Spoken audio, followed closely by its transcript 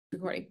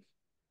Recording.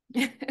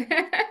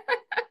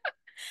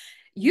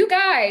 You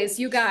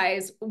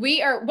guys,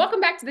 we are welcome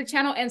back to the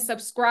channel and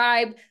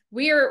subscribe.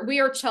 We are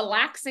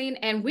chillaxing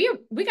and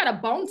we got a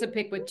bone to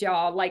pick with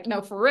y'all. Like,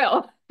 no, for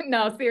real.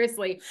 No,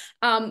 seriously.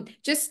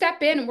 Just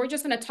step in and we're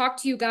just gonna talk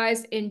to you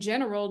guys in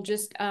general,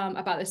 just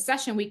about a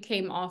session we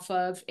came off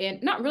of,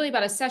 and not really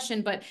about a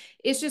session, but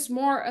it's just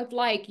more of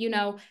like,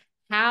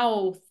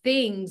 how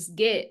things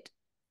get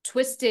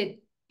twisted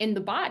in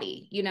the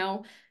body,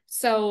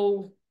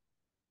 So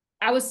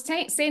I was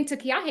saying to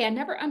Kiahe, I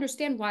never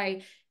understand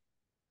why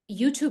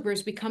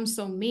YouTubers become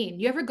so mean.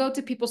 You ever go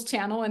to people's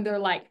channel and they're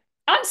like,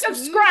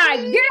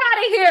 unsubscribe, get Mm-hmm.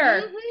 out of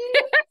here.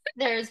 Mm-hmm.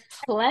 There's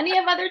plenty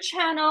of other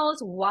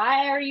channels.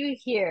 Why are you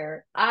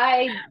here?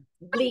 I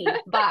leave.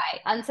 Bye.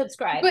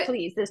 Unsubscribe, But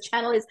please. This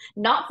channel is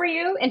not for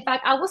you. In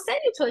fact, I will send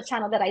you to a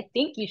channel that I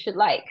think you should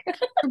like.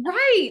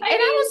 right. And I I mean,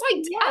 was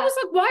like, yeah.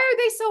 why are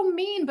they so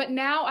mean? But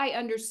now I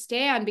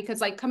understand because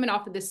like coming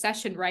off of this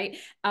session, right?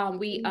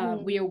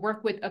 Mm-hmm. We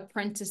work with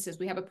apprentices.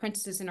 We have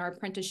apprentices in our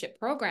apprenticeship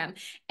program,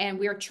 and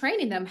we are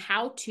training them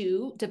how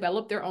to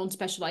develop their own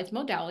specialized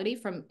modality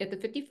from at the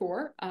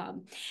 54.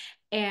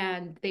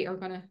 And they are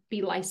going to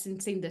be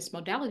licensing this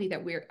modality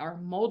that we are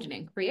molding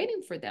and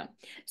creating for them.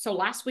 So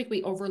last week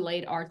we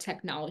overlaid our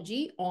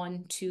technology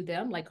onto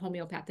them, like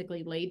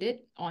homeopathically laid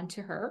it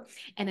onto her.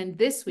 And then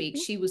this week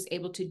Mm-hmm. she was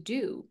able to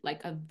do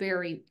like a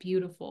very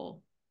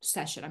beautiful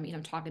session. I mean,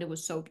 I'm talking, it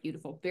was so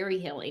beautiful, very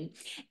healing.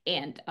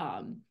 And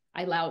I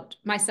allowed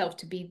myself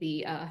to be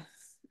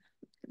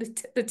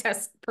the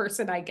test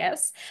person, I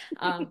guess,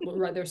 or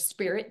rather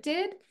spirit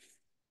did.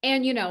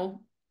 And,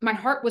 my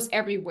heart was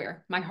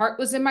everywhere. My heart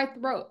was in my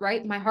throat,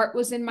 right? My heart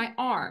was in my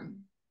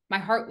arm. My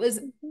heart was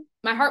Mm-hmm.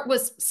 my heart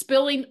was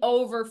spilling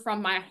over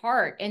from my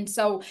heart. And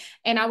so,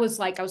 and I was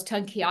like, I was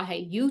telling Kia,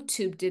 hey,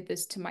 YouTube did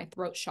this to my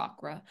throat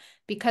chakra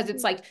because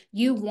it's like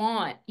you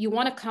want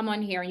to come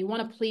on here and you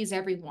want to please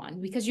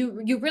everyone because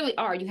you really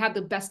are. You have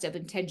the best of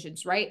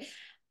intentions, right?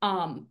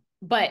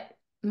 But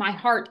my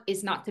heart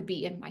is not to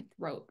be in my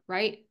throat,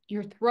 right?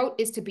 Your throat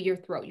is to be your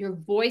throat. Your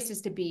voice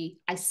is to be,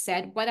 I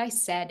said what I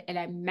said and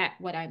I meant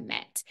what I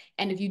meant.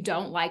 And if you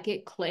don't like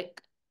it, click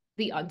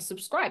the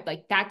unsubscribe.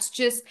 Like that's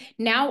just,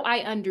 now I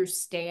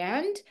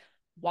understand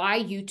why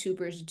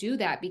YouTubers do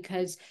that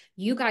because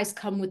you guys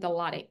come with a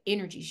lot of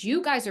energies.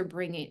 You guys are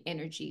bringing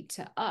energy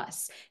to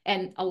us.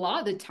 And a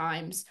lot of the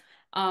times,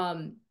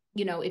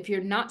 if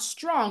you're not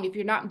strong, if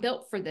you're not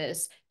built for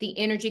this, the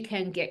energy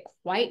can get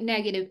quite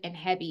negative and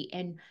heavy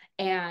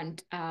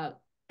and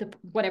the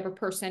whatever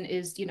person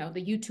is, the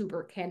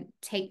YouTuber can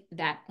take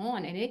that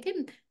on and it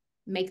can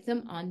make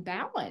them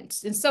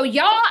unbalanced. And so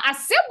y'all, I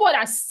said what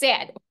I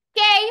said.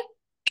 Okay.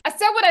 I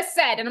said what I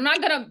said, and I'm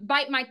not gonna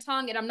bite my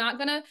tongue and I'm not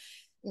gonna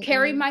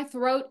carry Mm-mm. my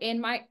throat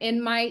in my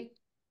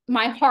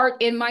heart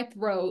in my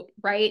throat,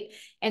 right?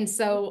 And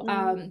so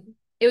Mm-mm.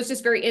 it was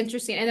just very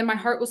interesting. And then my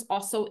heart was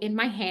also in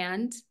my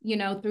hand,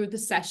 through the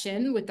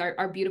session with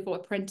our beautiful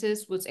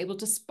apprentice, was able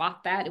to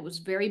spot that. It was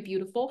very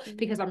beautiful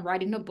because I'm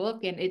writing a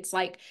book and it's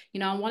like,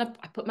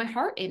 I put my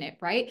heart in it,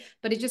 right?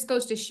 But it just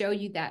goes to show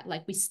you that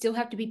like we still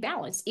have to be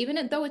balanced.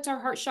 Even though it's our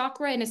heart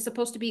chakra and it's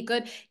supposed to be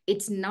good,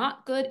 it's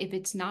not good if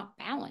it's not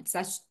balanced.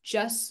 That's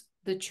just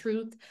the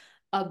truth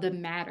of the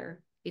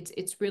matter.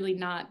 It's really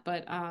not.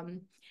 But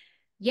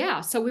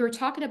yeah, so we were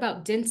talking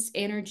about dense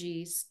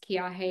energies,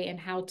 Kiahe, and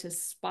how to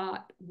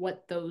spot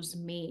what those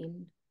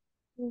mean.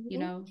 Mm-hmm. Do you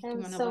And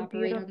want to so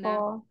elaborate on that?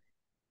 beautiful.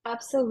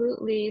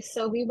 Absolutely.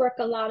 So we work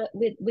a lot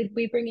with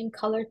we bring in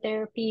color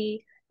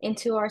therapy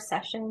into our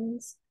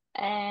sessions.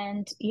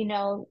 And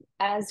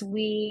as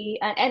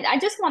and I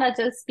just wanted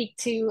to speak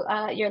to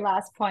your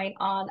last point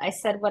on I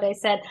said what I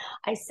said.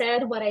 I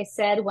said what I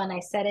said when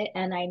I said it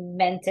and I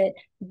meant it.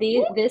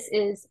 This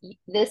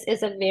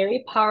is a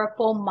very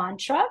powerful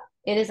mantra.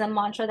 It is a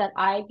mantra that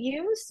I've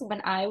used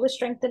when I was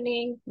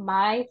strengthening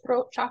my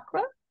throat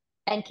chakra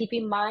and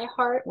keeping my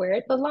heart where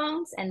it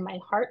belongs and my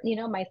heart,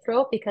 my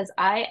throat, because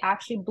I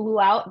actually blew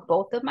out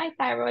both of my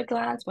thyroid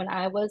glands when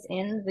I was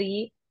in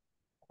the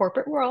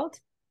corporate world.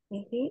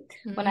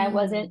 Mhm. When I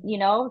wasn't,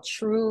 Mm.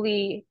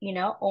 truly,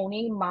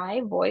 owning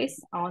my voice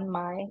on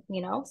my,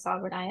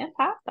 sovereign I am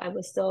path. I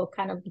was still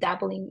kind of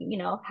dabbling,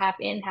 half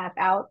in, half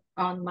out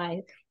on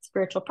my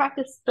spiritual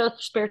practice,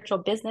 spiritual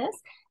business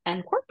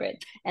and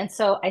corporate. And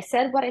so I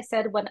said what I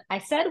said when I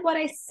said what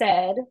I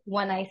said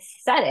when I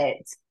said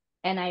it,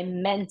 and I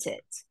meant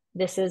it.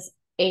 This is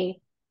a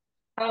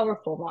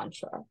powerful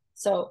mantra.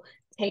 So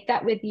take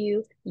that with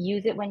you,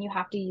 use it when you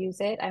have to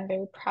use it. I'm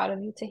very proud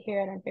of you to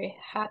hear it. I'm very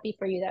happy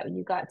for you that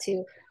you got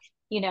to,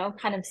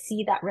 kind of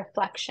see that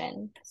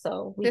reflection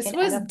so we This can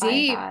was edify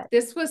deep. that.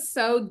 This was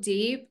so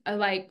deep.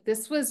 Like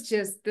this was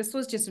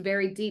just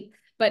very deep.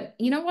 But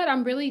you know what?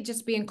 I'm really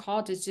just being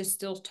called to just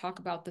still talk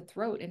about the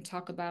throat and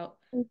talk about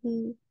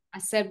Mm-hmm. I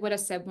said what I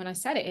said when I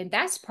said it. And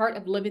that's part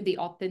of living the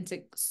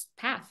authentic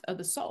path of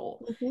the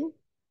soul. Mm-hmm.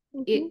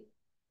 Mm-hmm. It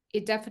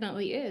It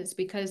definitely is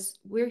because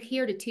we're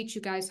here to teach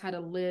you guys how to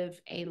live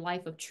a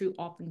life of true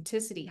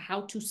authenticity,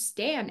 how to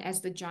stand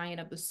as the giant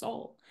of the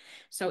soul.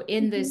 So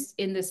in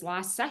Mm-hmm. this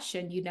last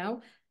session,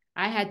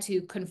 I had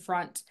to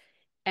confront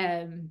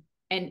an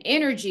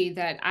energy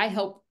that I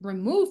helped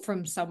remove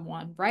from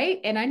someone, right?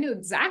 And I knew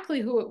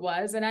exactly who it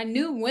was, and I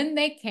knew when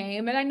they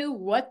came, and I knew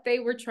what they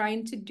were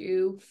trying to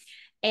do.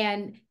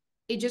 And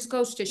it just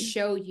goes to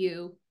show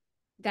you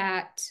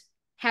that,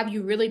 have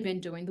you really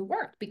been doing the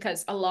work?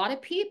 Because a lot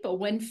of people,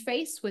 when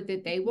faced with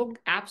it, they will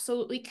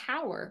absolutely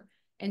cower.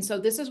 And so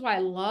this is why I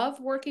love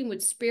working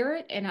with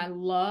spirit, and I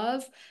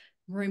love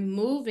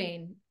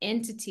removing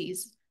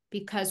entities,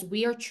 because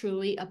we are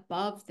truly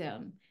above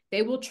them.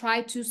 They will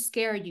try to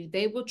scare you.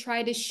 They will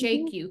try to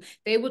shake Mhm. you.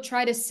 They will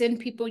try to send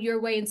people your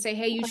way and say,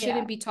 hey, you Oh yeah.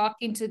 shouldn't be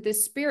talking to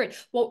this spirit.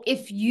 Well,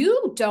 if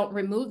you don't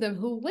remove them,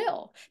 who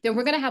will? Then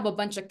we're going to have a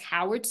bunch of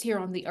cowards here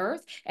on the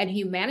earth, and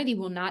humanity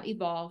will not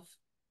evolve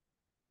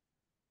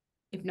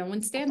if no one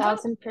A stands up.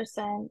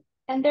 1000%.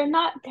 And they're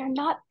not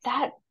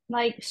that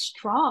like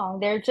strong.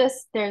 They're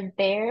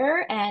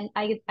there. And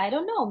I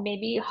don't know,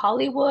 maybe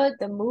Hollywood,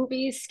 the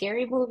movies,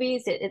 scary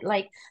movies, it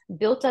like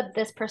built up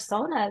this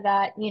persona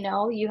that,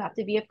 you have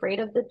to be afraid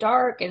of the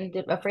dark and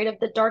afraid of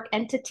the dark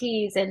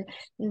entities. And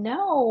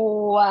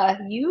no,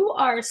 you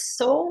are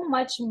so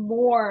much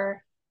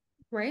more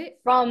Right?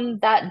 from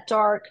that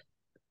dark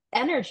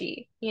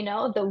energy,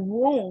 the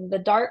womb, the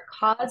dark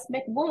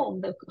cosmic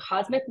womb. The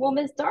cosmic womb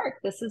is dark.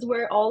 This is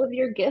where all of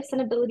your gifts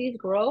and abilities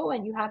grow,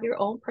 and you have your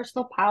own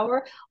personal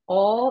power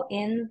all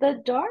in the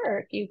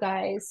dark, you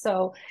guys.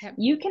 So Yep.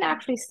 you can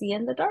actually see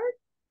in the dark,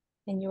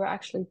 and you were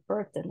actually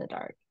birthed in the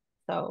dark.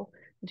 So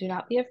do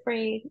not be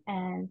afraid.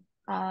 And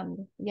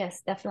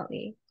yes,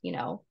 definitely,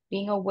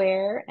 being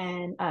aware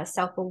and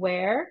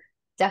self-aware.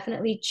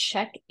 Definitely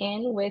check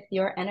in with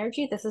your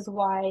energy. This is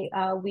why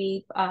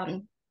we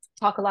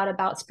talk a lot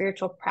about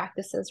spiritual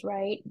practices,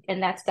 right?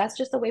 And that's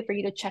just a way for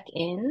you to check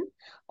in,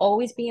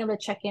 always being able to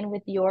check in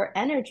with your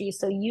energy,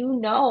 so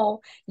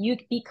you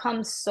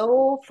become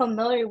so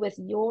familiar with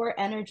your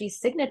energy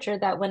signature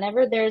that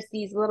whenever there's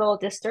these little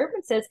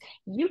disturbances,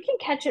 you can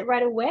catch it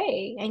right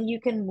away and you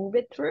can move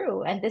it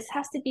through. And this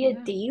has to be a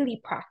Yeah.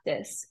 daily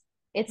practice.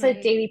 It's a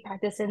Right. daily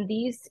practice in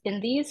these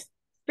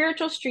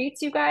spiritual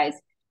streets, you guys.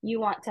 You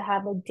want to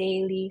have a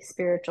daily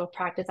spiritual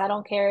practice. I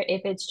don't care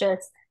if it's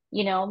just,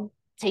 you know,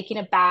 taking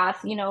a bath,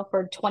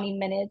 for 20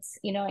 minutes,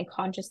 and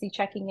consciously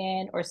checking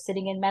in, or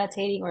sitting and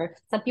meditating, or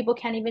some people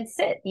can't even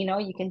sit,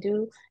 you can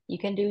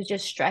do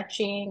just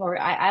stretching, or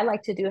I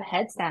like to do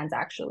headstands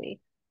actually.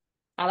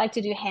 I like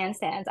to do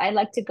handstands. I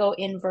like to go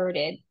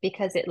inverted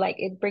because it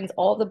brings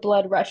all the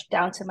blood rush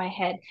down to my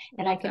head,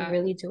 and I Love can that.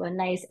 really do a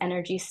nice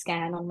energy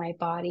scan on my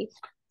body.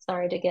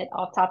 Sorry to get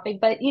off topic,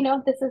 but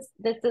this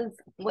is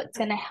what's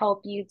going to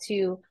help you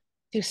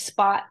to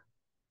spot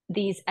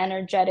these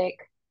energetic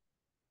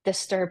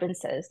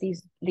disturbances,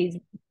 these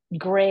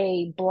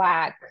gray,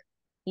 black,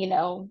 you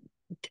know,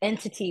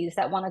 entities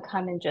that want to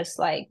come and just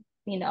like,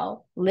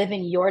 live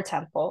in your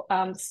temple.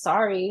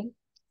 Sorry,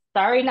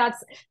 not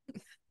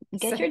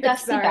get your Sorry,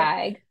 dusty sorry.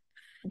 bag.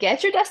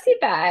 Get your dusty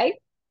bag,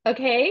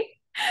 okay?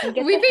 And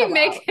get We the be hell out.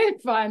 making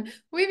fun.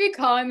 We be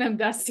calling them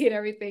Dusty and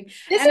everything.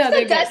 This I is know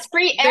the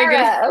dust-free they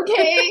get era,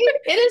 okay?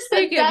 It is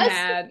they the get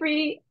mad.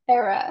 dust-free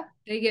era.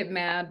 They get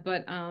mad,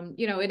 but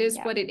it is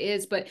Yeah, what it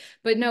is. But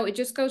no, it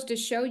just goes to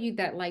show you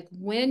that, like,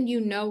 when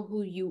you know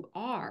who you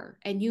are,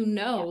 and you yeah,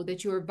 know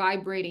that you are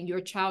vibrating, you're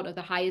a child of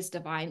the highest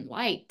divine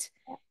light,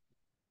 yeah,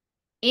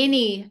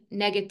 any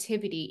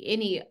negativity,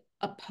 any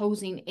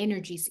opposing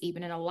energies,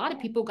 even, and a lot of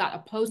yeah. people got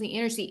opposing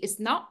energy. It's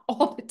not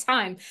all the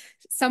time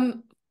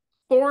some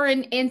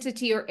foreign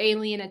entity or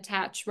alien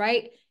attached,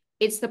 right?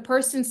 It's the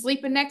person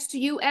sleeping next to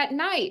you at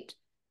night.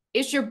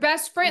 It's your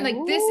best friend.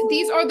 Like this,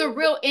 these are the Ooh,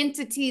 real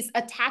entities,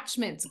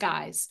 attachments,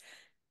 guys.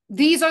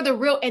 These are the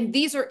real, and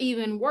these are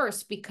even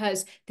worse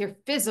because they're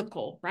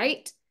physical,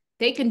 right?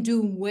 They can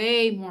do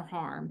way more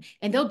harm,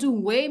 and they'll do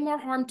way more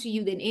harm to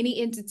you than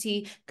any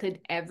entity could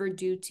ever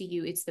do to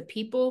you. It's the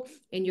people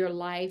in your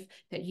life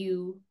that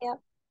you yeah.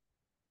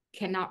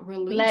 cannot Let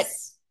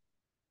release.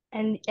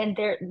 and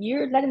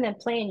you're letting them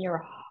play in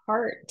your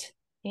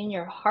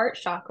heart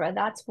chakra.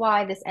 That's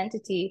why this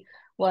entity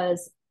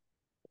was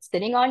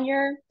sitting on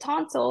your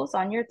tonsils,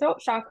 on your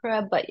throat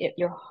chakra, but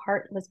your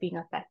heart was being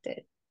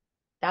affected.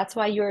 That's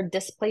why you're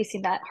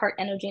displacing that heart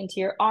energy into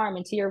your arm,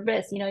 into your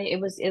wrist.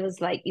 It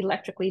was like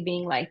electrically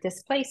being like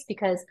displaced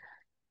because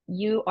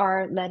you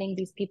are letting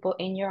these people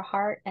in your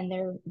heart, and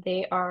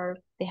they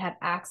have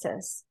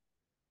access.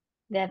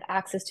 They have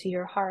access to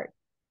your heart.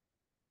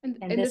 And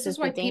And this this is is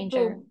the why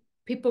danger.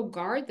 people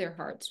guard their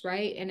hearts,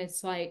 right? And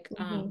it's like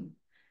Mm-hmm.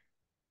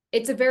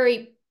 it's a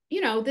very,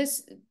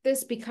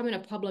 this becoming a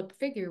public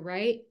figure,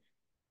 right?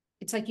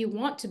 It's like you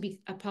want to be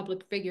a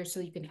public figure so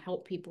you can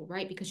help people,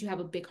 right? Because you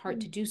have a big heart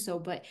to do so.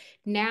 But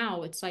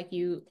now it's like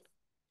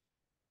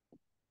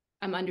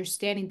I'm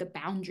understanding the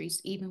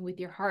boundaries even with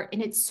your heart.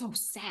 And it's so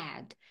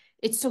sad.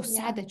 It's so Yeah.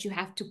 sad that you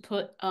have to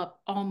put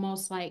up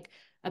almost like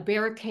a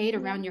barricade Yeah.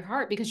 around your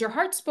heart, because your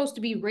heart's supposed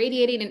to be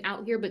radiating and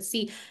out here. But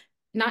see,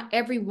 not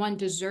everyone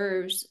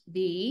deserves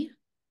the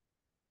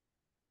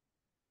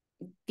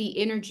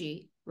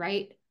energy,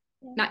 right?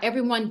 Yeah. Not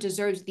everyone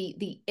deserves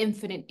the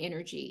infinite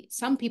energy.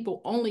 Some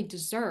people only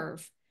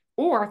deserve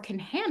or can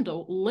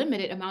handle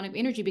limited amount of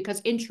energy. Because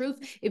in truth,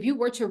 if you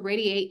were to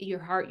radiate your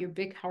heart, your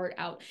big heart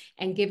out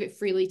and give it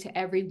freely to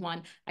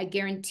everyone, I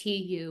guarantee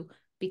you,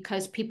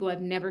 because people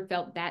have never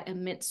felt that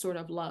immense sort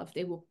of love,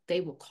 they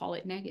will call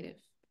it negative.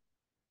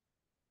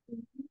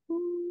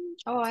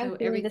 Oh, I'm So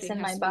feeling this everything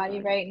in my has to be body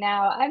guarded. right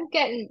now. I'm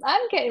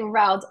getting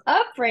riled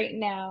up right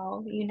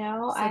now, So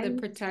the I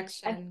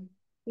protection,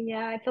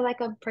 yeah, I feel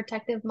like a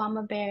protective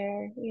mama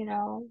bear,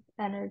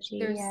 energy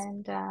there's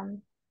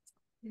and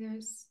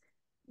there's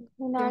you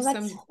know, there's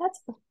some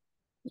that's yeah,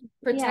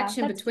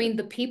 protection between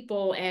the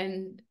people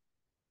and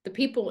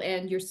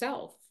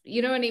yourself.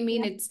 You know what I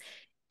mean? yeah,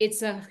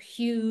 It's a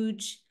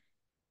huge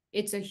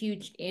it's a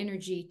huge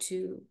energy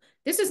to,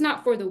 this is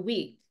not for the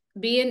weak.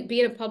 Being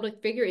a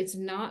public figure, it's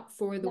not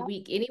for the yeah,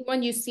 weak.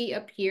 Anyone you see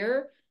up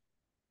here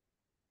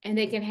and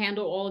they can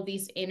handle all of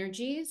these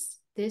energies,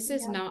 this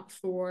is yeah, not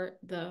for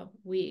the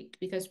weak,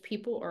 because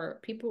people are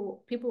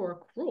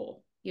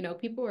cruel.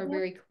 People are yeah.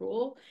 very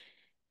cruel,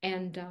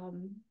 and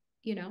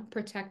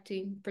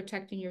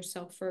protecting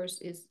yourself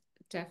first is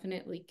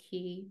definitely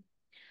key.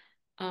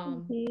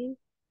 Um, Hmm.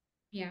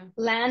 yeah,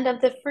 Land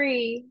of the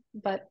free,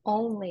 but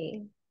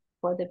only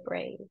for the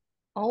brave.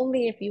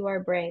 Only if you are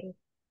brave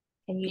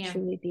can you yeah,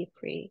 truly be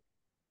free.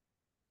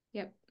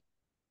 yep,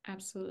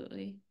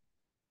 absolutely.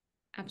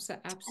 I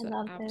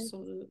love this.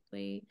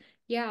 Absolutely.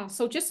 Yeah.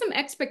 So just some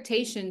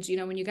expectations,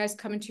 when you guys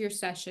come into your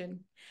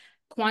session,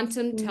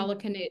 quantum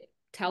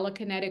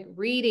telekinetic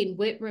reading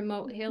with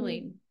remote Mm-hmm.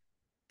 healing.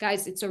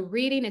 Guys, it's a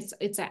reading.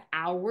 It's an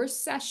hour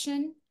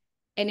session,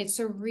 and it's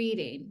a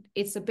reading.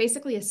 It's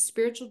basically a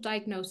spiritual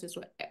diagnosis,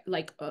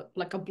 like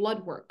a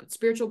blood work,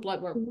 spiritual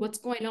blood work. Mm-hmm. What's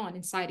going on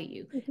inside of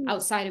you, Mm-hmm.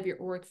 outside of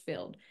your auric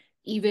field,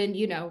 even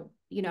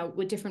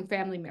with different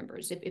family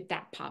members, if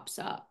that pops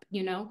up,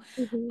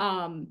 Mm-hmm.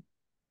 um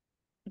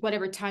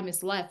whatever time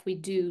is left, we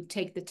do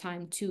take the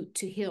time to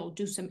heal,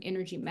 do some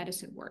energy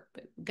medicine work.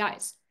 But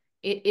guys,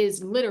 it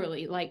is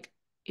literally like,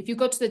 if you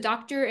go to the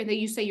doctor and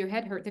you say your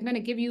head hurt, they're going to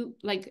give you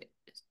like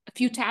a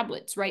few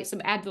tablets, right? Some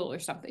Advil or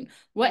something.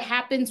 What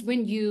happens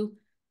when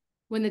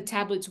the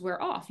tablets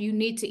wear off? You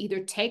need to either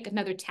take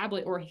another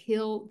tablet or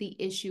heal the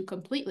issue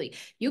completely.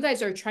 You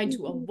guys are trying to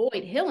Mm-hmm.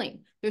 avoid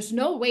healing. There's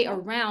no way Yeah.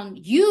 around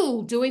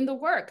you doing the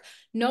work.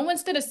 No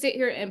one's going to sit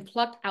here and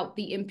pluck out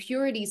the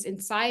impurities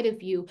inside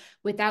of you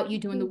without you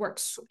doing Mm-hmm. the work.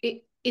 So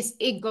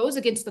it goes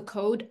against the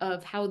code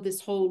of how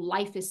this whole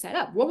life is set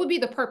up. What would be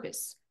the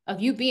purpose of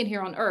you being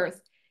here on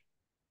earth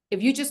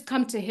if you just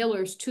come to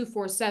Healers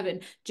 247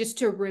 just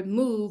to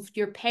remove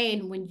your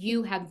pain when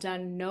you have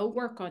done no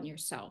work on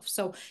yourself?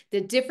 So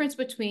the difference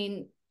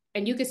between,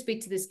 and you can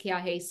speak to this,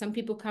 Kiahe, some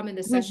people come in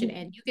the session Mm-hmm.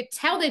 and you could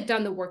tell they've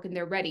done the work and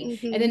they're ready. And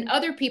Mm-hmm. then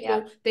other Yeah.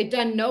 people, they've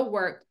done no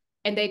work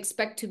and they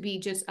expect to be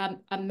just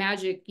a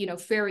magic,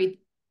 fairy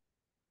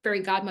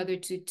godmother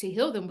to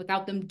heal them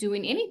without them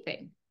doing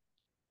anything.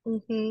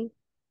 Mm-hmm.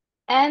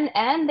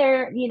 And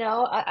there,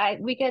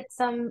 we get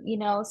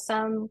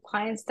some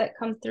clients that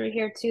come through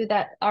here too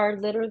that are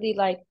literally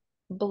like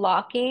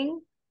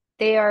blocking.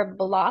 They are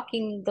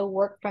blocking the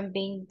work from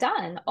being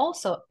done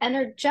also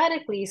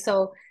energetically.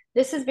 So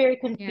this is very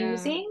Yeah.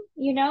 confusing,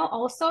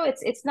 also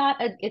it's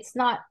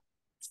not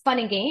fun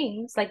and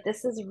games. Like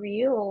this is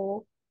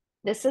real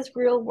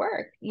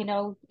work.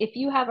 If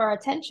you have our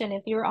attention,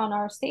 if you're on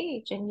our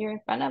stage and you're in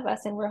front of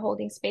us and we're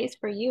holding space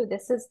for you,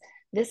 this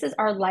is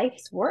our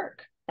life's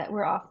work that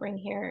we're offering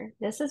here.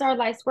 This is our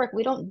life's work.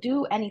 We don't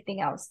do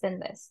anything else than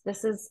this.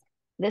 This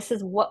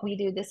is what we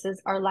do. This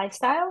is our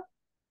lifestyle.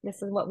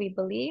 This is what we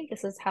believe.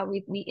 This is how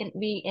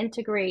we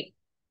integrate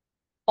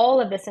all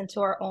of this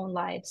into our own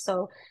lives.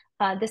 So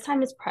this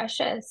time is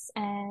precious,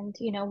 and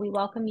we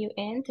welcome you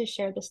in to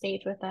share the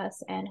stage with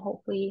us, and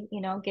hopefully,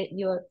 get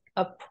you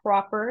a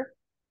proper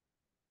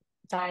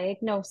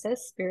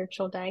diagnosis,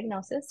 spiritual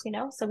diagnosis,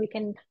 so we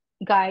can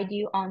guide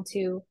you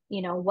onto,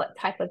 what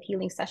type of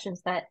healing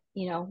sessions that,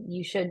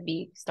 you should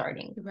be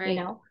starting, Right.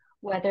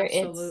 whether it's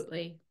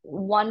Absolutely.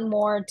 one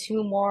more,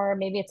 two more,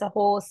 maybe it's a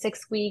whole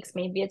 6 weeks,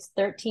 maybe it's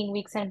 13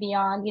 weeks and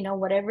beyond,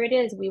 whatever it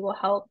is, we will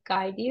help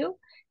guide you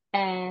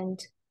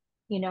and,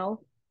 you know,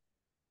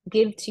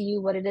 give to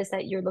you what it is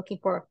that you're looking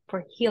for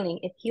healing.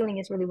 If healing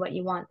is really what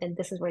you want, then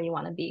this is where you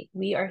want to be.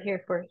 We are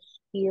here for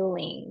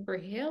healing. For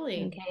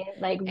healing. Okay,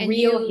 like And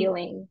real you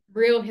healing.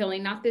 real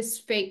healing, not this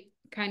fake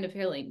kind of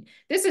healing.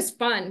 This is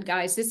fun,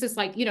 guys. This is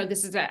like,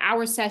 this is an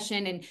hour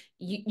session, and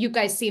you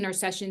guys seen our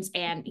sessions,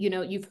 and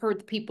you've heard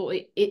the people.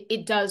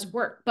 It does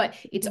work, but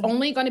it's Mhm.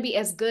 only going to be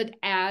as good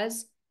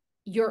as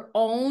your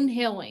own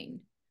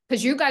healing,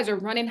 because you guys are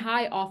running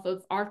high off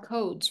of our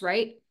codes,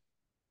 right?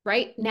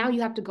 Right now Mhm.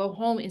 you have to go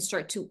home and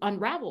start to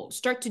unravel,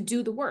 start to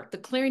do the work, the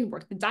clearing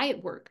work, the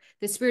diet work.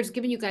 The spirit's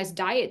giving you guys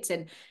diets,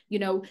 and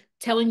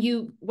telling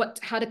you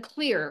how to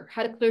clear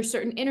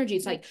certain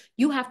energies. Like,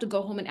 you have to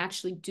go home and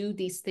actually do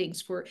these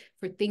things for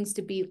things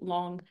to be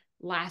long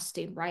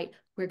lasting, right?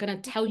 We're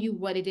going to tell you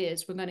what it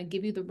is. We're going to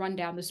give you the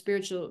rundown, the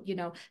spiritual,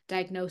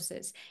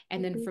 diagnosis.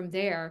 And then from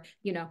there,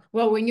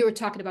 well, when you were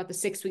talking about the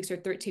 6 weeks or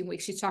 13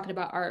 weeks, she's talking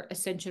about our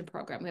ascension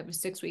program. We have a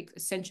 6 week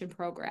ascension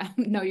program.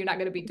 No, you're not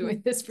going to be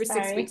doing this for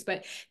 6 weeks,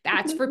 but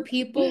that's for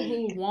people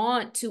who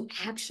want to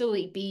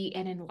actually be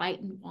an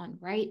enlightened one,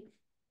 right?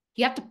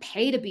 You have to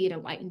pay to be an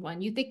enlightened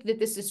one. You think that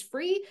this is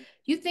free?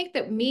 You think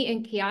that me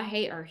and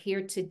Kiahe are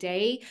here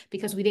today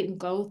because we didn't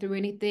go through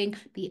anything?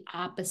 The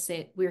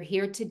opposite. We're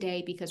here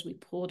today because we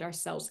pulled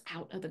ourselves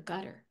out of the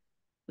gutter.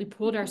 We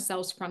pulled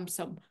ourselves from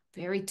some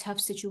very tough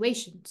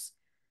situations.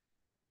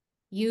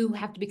 You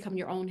have to become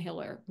your own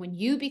healer. When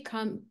you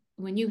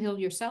heal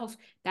yourself,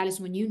 that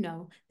is when you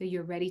know that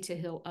you're ready to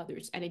heal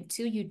others. And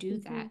until you do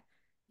that,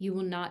 you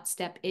will not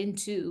step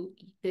into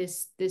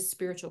this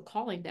spiritual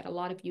calling that a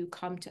lot of you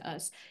come to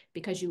us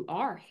because you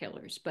are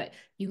healers, but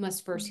you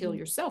must first heal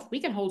yourself. We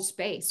can hold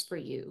space for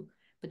you,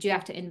 but you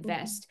have to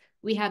invest.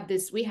 We have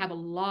a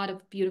lot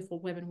of beautiful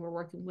women we're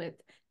working with.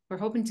 We're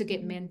hoping to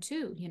get men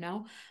too,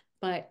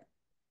 but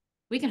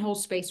we can hold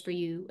space for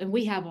you, and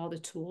we have all the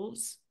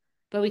tools,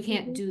 but we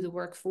can't do the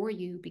work for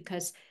you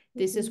because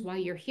this is why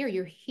you're here.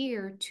 You're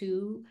here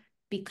to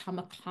become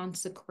a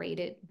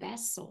consecrated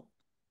vessel.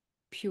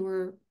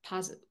 Pure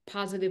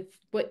positive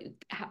Kiahe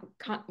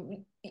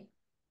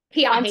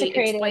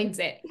explains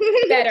it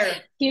better.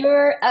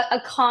 Pure, a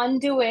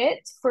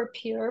conduit for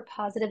pure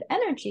positive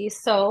energy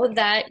so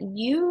that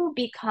you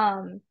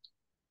become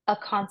a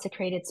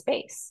consecrated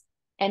space.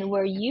 And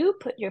where you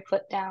put your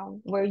foot down,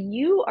 where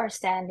you are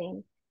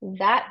standing,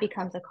 that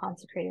becomes a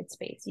consecrated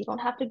space. You don't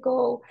have to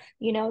go,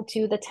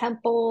 to the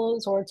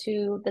temples or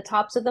to the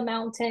tops of the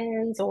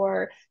mountains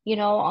or,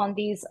 on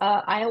these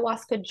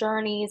ayahuasca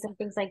journeys and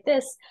things like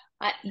this.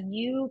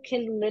 You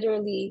can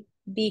literally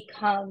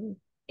become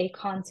a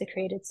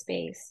consecrated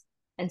space.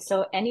 And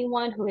so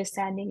anyone who is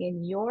standing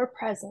in your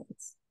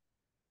presence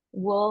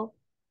will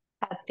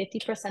have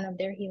 50% of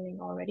their healing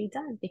already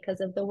done because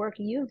of the work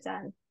you've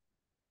done.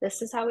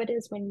 This is how it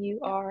is when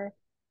you are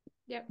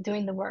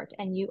doing the work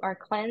and you are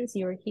cleansed,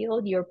 you're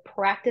healed, you're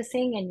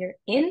practicing and you're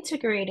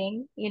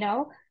integrating.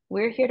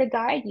 We're here to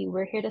guide you.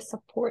 We're here to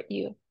support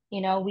you.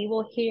 We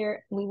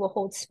will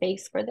hold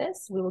space for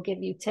this. We will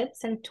give you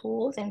tips and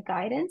tools and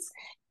guidance.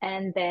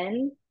 And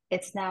then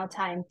it's now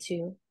time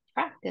to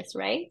practice,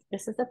 right?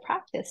 This is a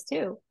practice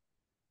too.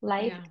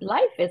 Life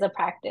is a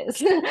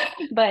practice.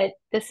 But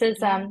this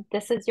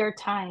is your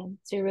time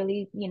to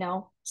really,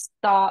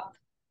 stop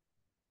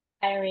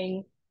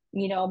hiring,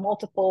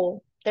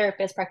 multiple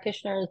therapists,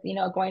 practitioners,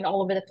 going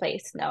all over the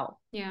place. No.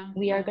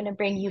 We are going to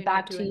bring you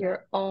back to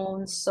your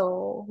own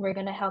soul. We're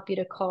going to help you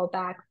to call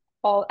back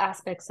all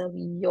aspects of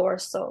your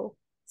soul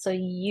so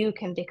you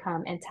can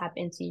become and tap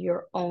into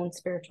your own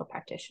spiritual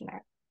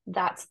practitioner.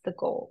 That's the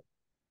goal.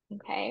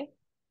 Okay.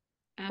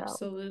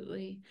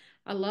 Absolutely.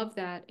 I love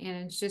that.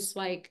 And it's just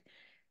like,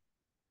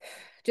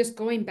 just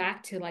going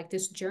back to like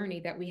this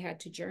journey that we had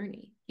to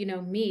journey,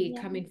 me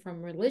coming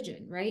from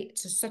religion, right?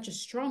 It's just such a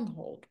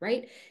stronghold,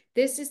 right?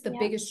 This is the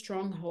biggest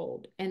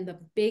stronghold and the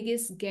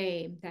biggest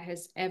game that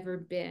has ever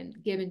been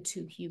given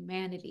to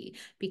humanity,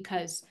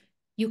 because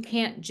you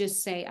can't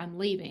just say, I'm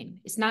leaving.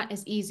 It's not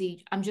as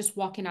easy. I'm just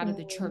walking out of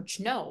the church.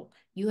 No,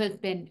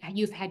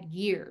 you've had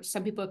years.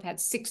 Some people have had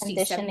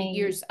 60, 70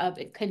 years of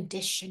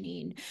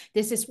conditioning.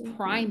 This is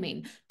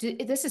priming.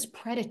 This is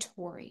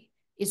predatory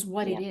is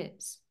what it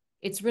is.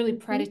 It's really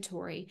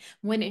predatory,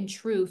 when in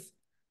truth,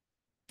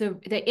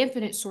 the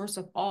infinite source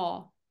of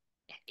all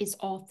is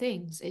all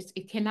things.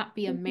 It cannot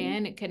be a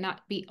man. It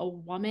cannot be a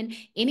woman.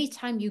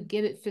 Anytime you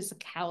give it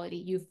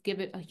physicality, you've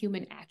given it a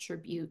human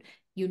attribute,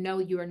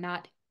 you are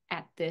not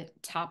at the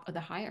top of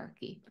the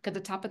hierarchy, because the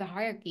top of the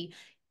hierarchy,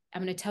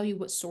 I'm going to tell you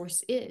what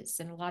source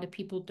is. And a lot of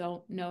people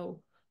don't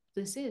know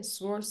this is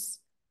source.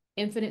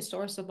 Infinite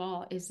source of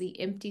all is the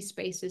empty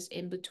spaces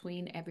in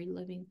between every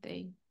living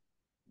thing.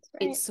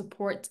 It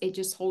supports, it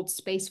just holds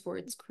space for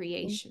its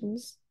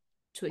creations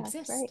to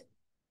exist.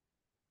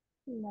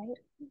 Right.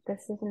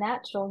 This is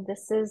natural.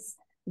 This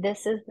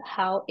is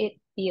how it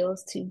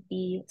feels to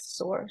be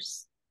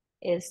source,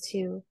 is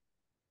to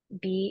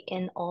be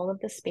in all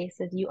of the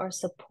spaces. You are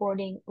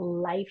supporting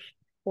life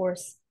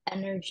force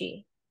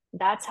energy.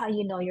 That's how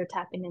you know you're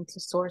tapping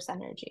into source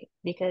energy,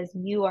 because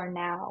you are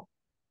now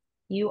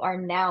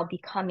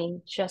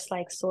becoming just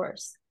like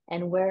source.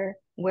 And where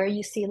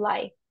you see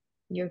life,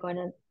 you're going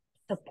to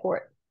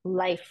support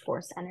life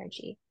force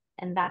energy.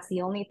 And that's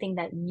the only thing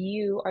that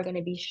you are going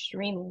to be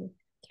streaming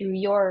through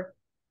your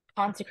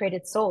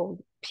consecrated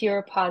soul,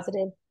 pure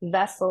positive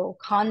vessel,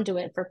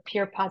 conduit for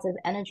pure positive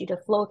energy to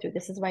flow through.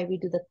 This is why we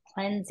do the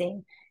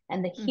cleansing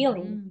and the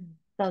healing,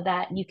 so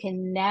that you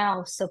can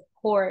now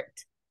support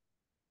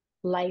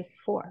life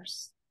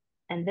force.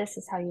 And this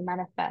is how you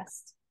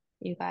manifest,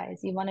 you guys.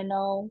 You want to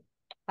know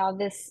how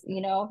this,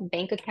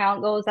 bank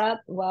account goes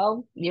up?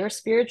 Well, your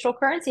spiritual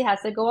currency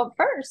has to go up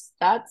first.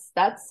 That's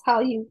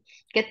how you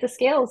get the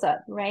scales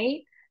up,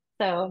 right?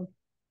 So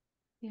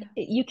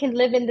you can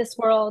live in this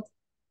world,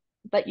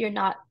 but you're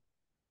not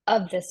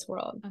of this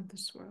world. Of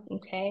this world.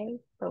 Okay.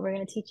 But we're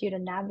going to teach you to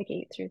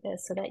navigate through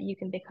this so that you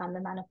can become the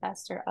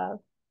manifester of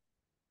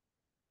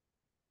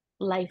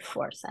life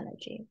force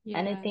energy.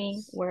 Anything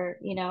Yes. where,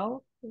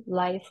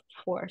 life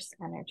force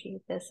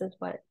energy. This is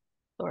what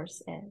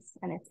source is,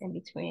 and it's in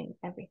between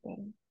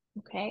everything.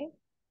 Okay.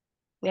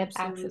 We have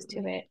access to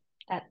Absolutely. it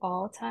at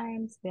all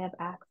times. We have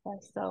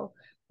access. So,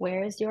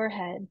 where is your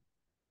head?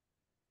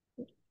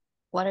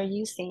 What are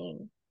you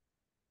seeing?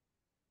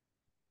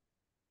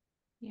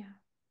 Yeah.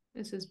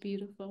 This is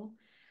beautiful.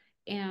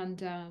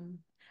 And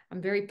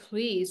I'm very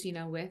pleased,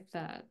 with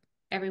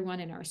everyone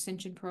in our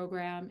Ascension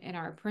program and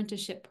our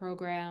apprenticeship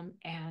program.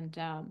 And,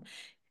 Yeah.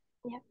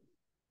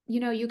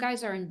 you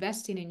guys are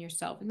investing in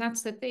yourself. And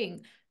that's the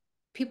thing.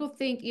 People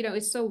think,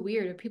 it's so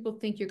weird. People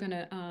think you're going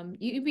to,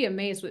 you'd be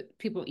amazed what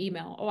people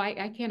email. Oh,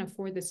 I can't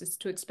afford this. It's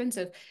too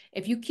expensive.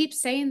 If you keep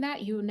saying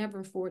that, you will never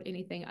afford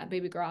anything.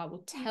 Baby girl, I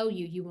will tell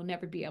you, you will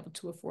never be able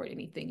to afford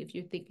anything if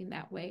you're thinking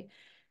that way.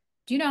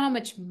 Do you know how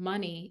much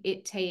money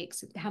it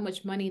takes, how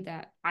much money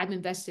that I've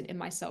invested in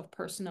myself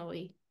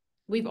personally?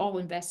 We've all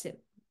invested.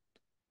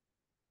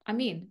 I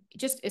mean,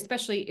 just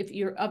especially if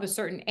you're of a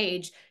certain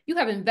age, you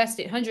have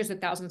invested hundreds of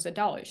thousands of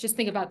dollars. Just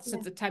think about Yeah.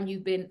 since the time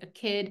you've been a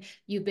kid,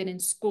 you've been in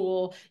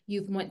school,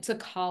 you've went to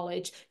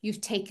college,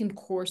 you've taken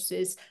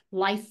courses,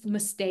 life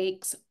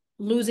mistakes,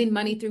 losing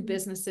money through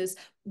businesses.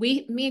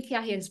 Me and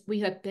Kiahi,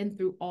 we have been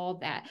through all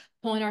that,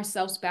 pulling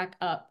ourselves back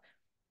up.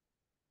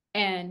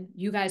 And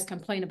you guys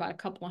complain about a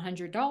couple of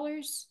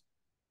 $100.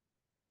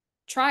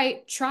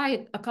 Try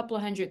a couple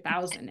of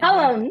 100,000 and Tell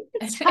then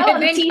them. Tell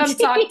and them, then come TT.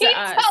 talk to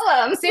us. Tell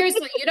them.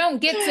 Seriously, you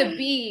don't Tell get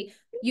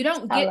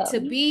to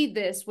them. be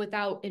this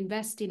without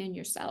investing in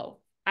yourself.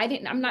 I'm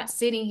Yeah. not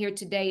sitting here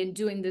today and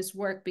doing this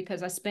work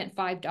because I spent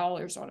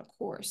 $5 on a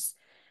course.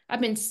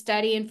 I've been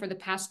studying for the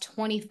past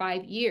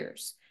 25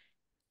 years.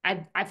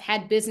 I've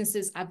had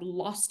businesses, I've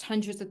lost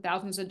hundreds of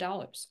thousands of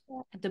dollars. Yeah.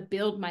 I had to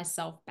build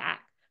myself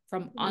back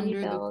from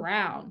under the Rebuild.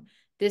 ground.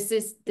 This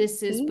is,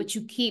 Mm-hmm. but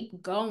you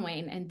keep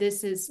going, and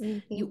this is,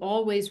 Mm-hmm. you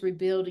always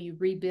rebuild, you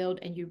rebuild,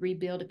 and you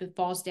rebuild. If it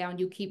falls down,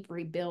 you keep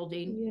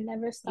rebuilding. You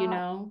never you stop.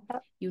 know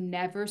you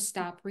never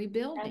stop Never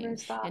rebuilding.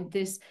 stop. And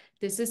this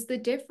is the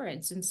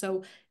difference. And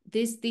so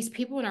these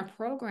people in our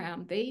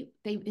program, they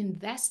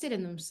invested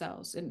in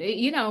themselves. And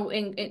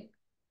and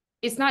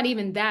it's not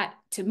even that,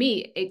 to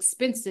me,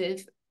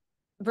 expensive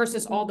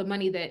versus Mm-hmm. all the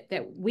money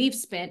that we've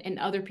spent and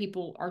other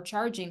people are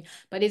charging.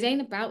 But it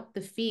ain't about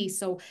the fee.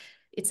 So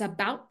it's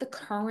about the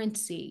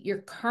currency. Your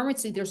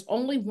currency, there's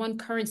only one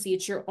currency.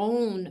 It's your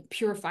own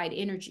purified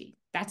energy.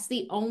 That's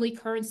the only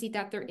currency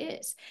that there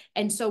is.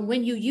 And so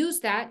when you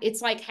use that,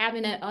 it's like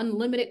having an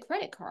unlimited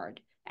credit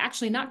card.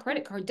 Actually, not Mm-hmm.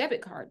 credit card,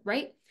 debit card,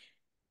 right?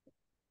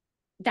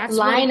 That's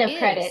what Line it of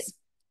credit. is.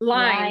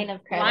 Line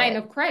of Line credit.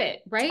 of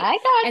credit, right? I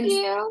got And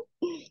you.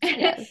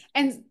 Yes.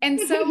 and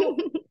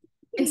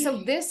so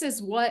this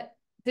is what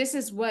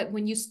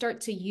when you start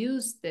to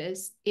use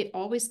this, it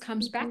always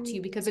comes back to you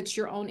Mm-hmm. because it's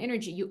your own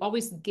energy. You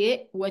always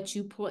get what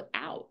you put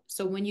out.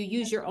 So when you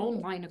use That's your own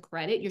right. line of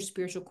credit, your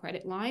spiritual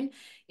credit line,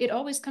 it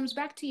always comes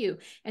back to you.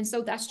 And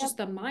so that's Yep. just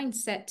the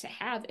mindset to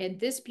have. And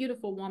this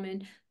beautiful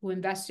woman who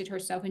invested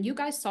herself, and you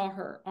guys saw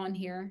her on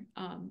here.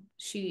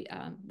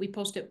 We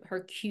posted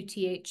her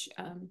QTH,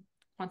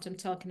 quantum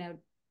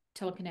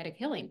telekinetic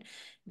healing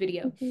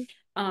video. Mm-hmm.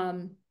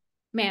 um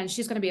Man,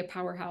 she's going to be a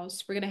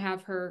powerhouse. We're going to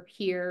have her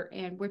here,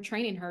 and we're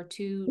training her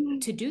to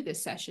do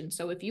this session.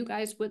 So if you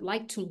guys would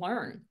like to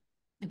learn,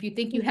 if you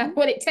think you Mm-hmm. have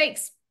what it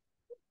takes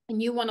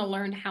and you want to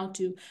learn how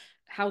to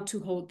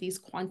hold these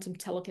quantum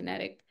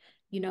telekinetic,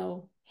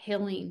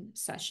 healing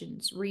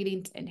sessions,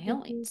 readings and Mm-hmm.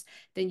 healings,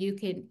 then you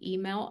can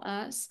email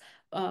us,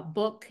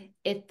 book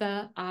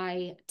Itha,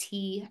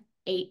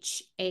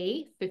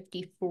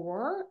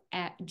 ITHA54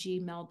 at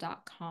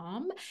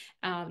gmail.com.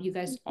 You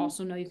guys Mm-hmm.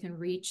 also know you can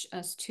reach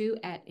us too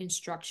at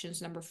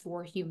instructions number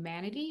 4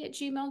 humanity at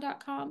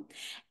gmail.com.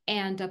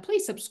 And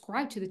please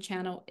subscribe to the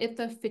channel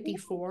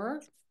Itha54,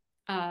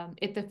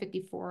 Itha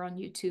 54 on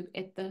YouTube,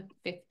 Itha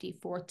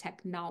 54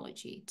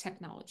 technology.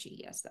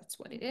 Yes, that's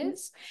what it Mm-hmm.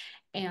 is.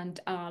 And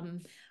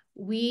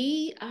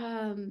we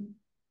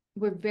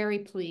we're very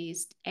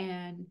pleased,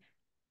 and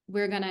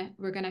we're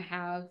gonna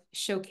have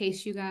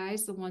showcase you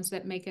guys, the ones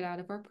that make it out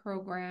of our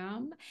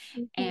program.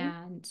 Mm-hmm.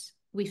 And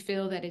we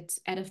feel that it's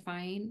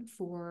edifying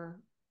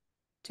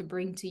to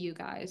bring to you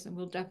guys, and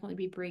we'll definitely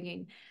be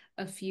bringing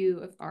a few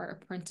of our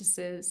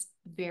apprentices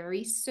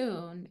very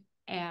soon,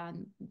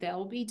 and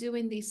they'll be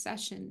doing these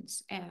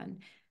sessions,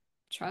 and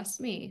trust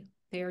me,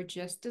 they're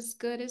just as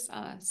good as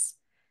us.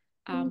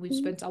 We've Mm-hmm.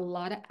 spent a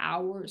lot of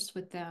hours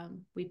with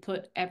them. We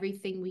put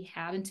everything we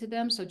have into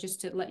them. So just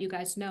to let you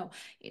guys know,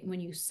 when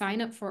you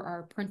sign up for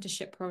our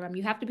apprenticeship program,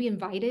 you have to be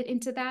invited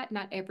into that.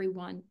 Not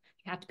everyone.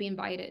 You have to be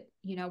invited.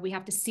 We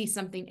have to see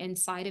something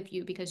inside of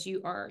you because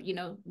you are,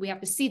 we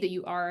have to see that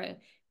you are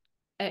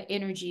a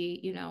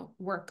energy,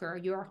 worker.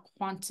 You're a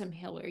quantum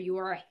healer. You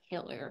are a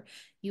healer.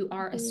 You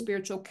are a Mm-hmm.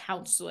 spiritual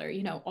counselor.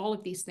 All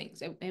of these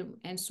things,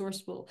 and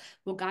Source will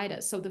guide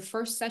us. So the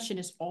first session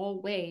is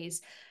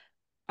always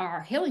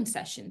our healing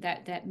session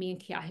that me and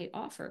Kiahe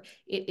offer.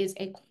 It is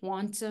a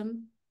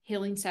quantum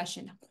healing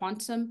session,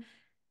 quantum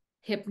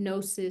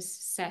hypnosis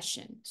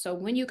session. So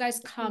when you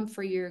guys come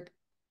for your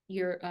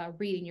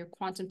reading, your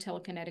quantum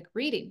telekinetic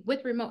reading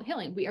with remote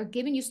healing, we are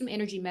giving you some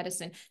energy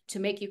medicine to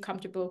make you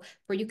comfortable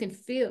where you can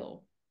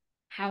feel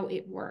how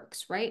it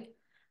works, right?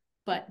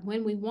 But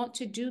when we want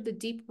to do the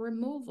deep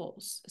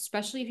removals,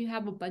 especially if you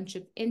have a bunch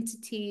of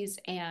entities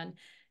and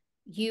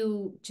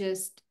you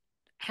just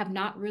have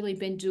not really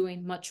been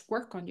doing much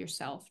work on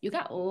yourself, you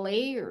got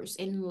layers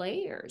and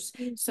layers.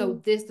 Mm-hmm.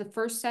 So the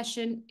first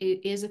session,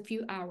 it is a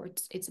few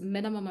hours. It's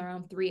minimum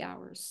around 3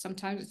 hours.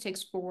 Sometimes it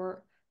takes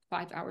 4,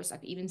 5 hours.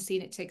 I've even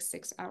seen it take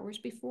 6 hours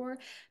before.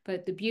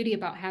 But the beauty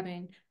about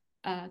having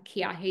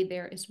Kiahe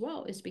there as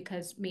well is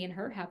because me and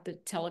her have the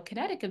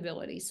telekinetic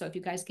ability. So if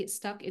you guys get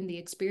stuck in the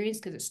experience,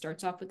 because it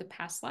starts off with the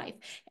past life,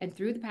 and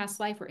through the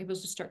past life, we're able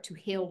to start to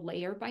heal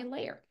layer by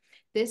layer.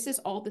 This is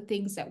all the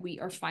things that we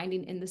are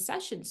finding in the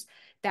sessions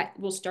that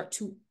will start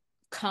to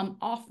come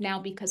off now,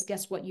 because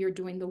guess what? You're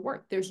doing the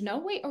work. There's no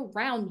way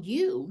around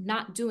you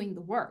not doing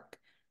the work.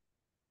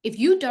 If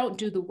you don't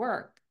do the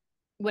work,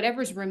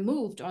 whatever's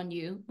removed on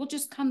you will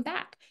just come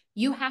back.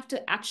 You have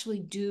to actually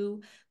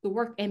do the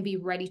work and be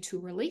ready to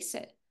release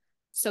it.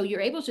 So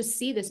you're able to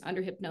see this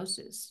under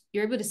hypnosis.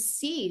 You're able to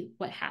see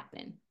what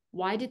happened.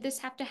 Why did this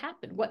have to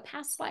happen? What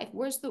past life?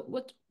 Where's the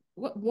what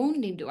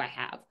wounding do I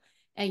have?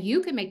 And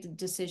you can make the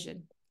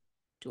decision.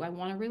 Do I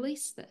want to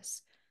release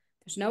this?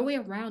 There's no way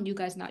around you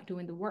guys not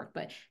doing the work,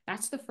 but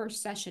that's the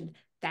first session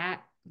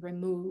that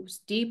removes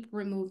deep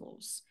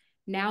removals.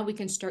 Now we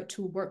can start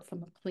to work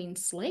from a clean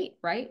slate,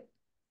 right?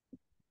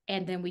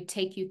 And then we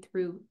take you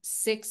through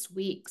 6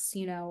 weeks,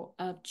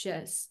 of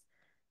just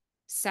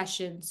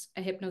sessions,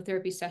 a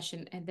hypnotherapy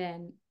session, and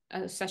then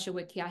a session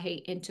with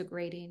Kiahe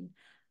integrating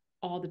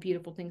all the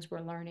beautiful things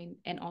we're learning,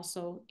 and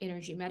also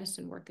energy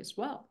medicine work as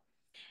well.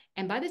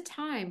 And by the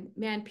time,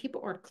 man,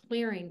 people are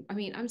clearing. I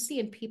mean, I'm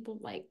seeing people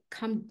like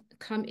come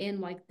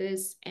in like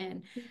this,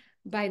 and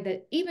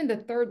by even the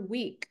third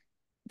week,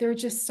 they're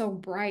just so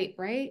bright,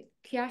 right,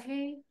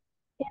 Kiahe?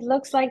 It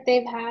looks like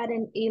they've had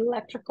an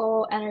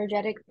electrical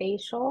energetic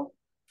facial.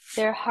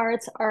 Their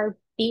hearts are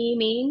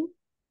beaming.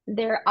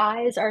 Their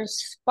eyes are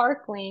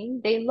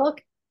sparkling. They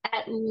look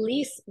at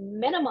least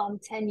minimum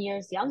 10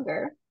 years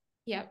younger.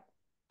 Yep.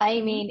 I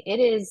Mm-hmm. mean, it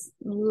is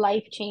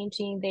life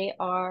changing. They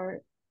are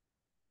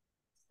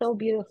so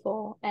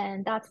beautiful.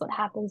 And that's what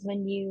happens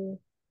when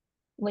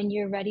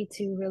you're ready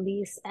to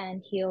release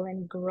and heal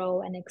and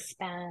grow and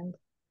expand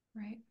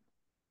Right.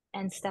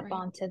 and step Right.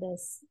 onto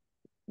this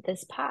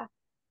path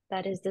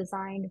that is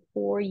designed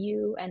for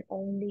you and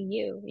only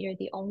you. You're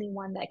the only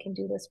one that can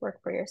do this work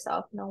for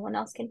yourself. No one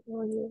else can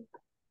heal you.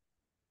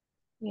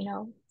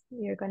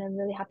 You're going to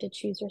really have to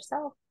choose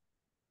yourself.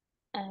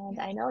 And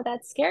Yeah. I know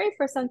that's scary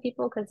for some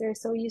people because they're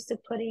so used to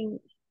putting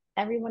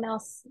everyone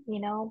else,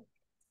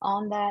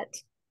 on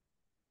that,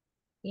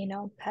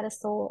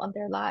 pedestal of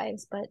their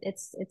lives. But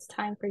it's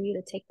time for you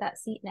to take that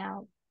seat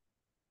now.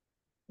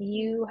 Yeah.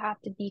 You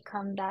have to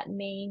become that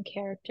main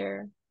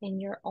character in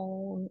your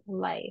own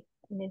life.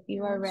 And if you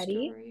Your are own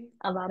ready, story.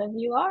 a lot of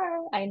you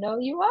are. I know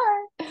you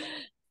are.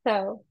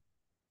 So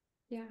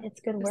Yeah.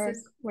 it's good This work.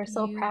 is We're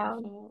so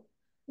proud. beautiful.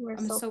 We're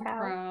I'm so so proud.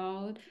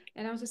 proud.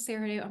 And I was just saying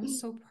her name, I'm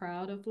so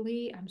proud of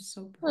Lee. I'm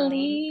so proud of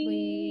Lee,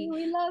 Lee.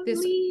 we love This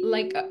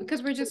like Lee.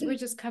 because we're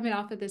just coming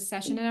off of this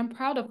session, and I'm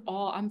proud of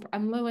all. I'm Yeah.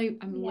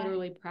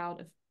 literally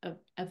proud of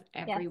Yes.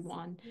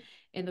 everyone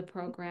in the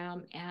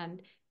program.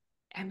 And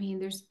I mean,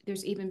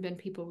 there's even been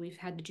people we've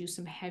had to do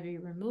some heavy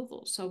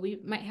removals. So we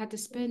might have to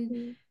spend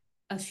Mhm.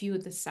 a few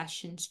of the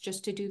sessions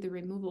just to do the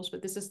removals,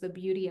 but this is the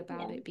beauty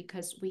about Yeah. it,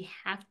 because we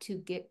have to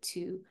get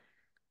to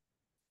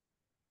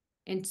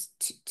and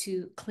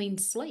to clean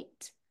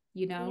slate,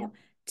 you know,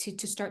 Yep.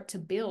 to start to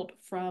build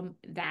from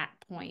that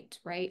point,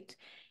 right?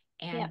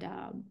 Yep.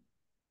 And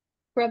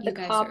Scrub the you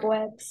guys are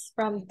cobwebs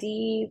from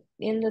deep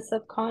in the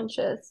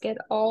subconscious. Get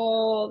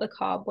all the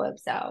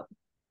cobwebs out.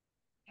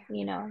 yeah,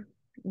 You know,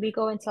 we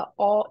go into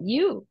all,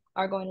 you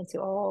are going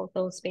into all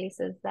those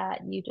spaces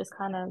that you just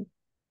kind of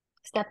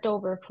stepped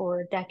over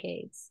for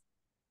decades.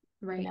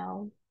 You right.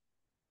 know,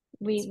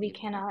 It's we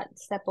beautiful. cannot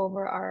step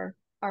over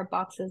our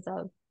boxes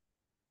of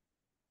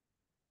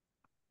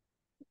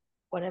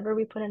whatever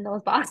we put in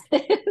those boxes.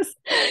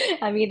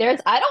 I mean, I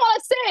don't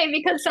want to say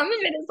because some of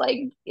it is like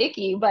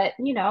icky, but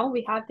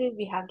we have to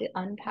Yeah,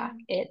 unpack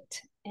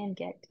it and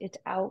get it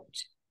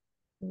out.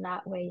 And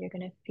that way you're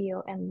gonna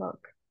feel and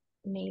look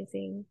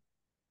amazing.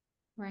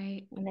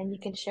 right. And then you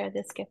can share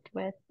this gift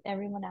with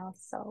everyone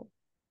else. So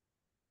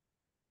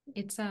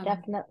It's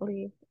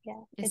definitely,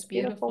 yeah, it's it's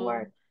beautiful work.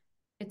 beautiful.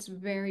 It's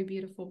very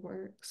beautiful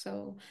work.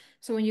 So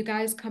when you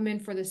guys come in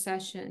for the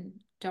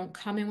session, don't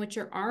come in with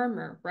your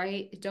armor,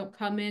 right? Don't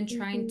come in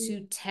trying Mm-hmm.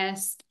 to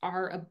test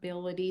our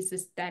abilities.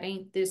 That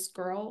ain't this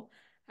girl.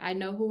 I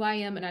know who I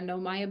am and I know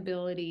my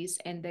abilities,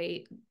 and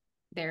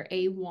they're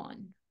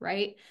A1,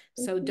 right?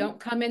 So Mm-hmm. don't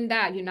come in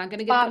that. You're not going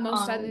to get the Spot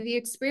most out of on. the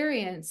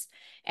experience.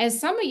 And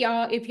some of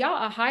y'all, if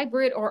y'all a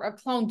hybrid or a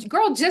clone,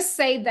 girl, just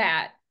say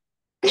that.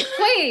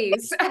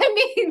 Please.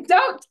 I mean,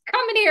 don't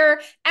come in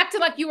here acting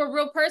like you a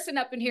real person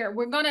up in here.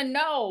 We're gonna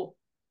know.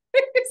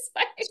 It's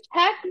like,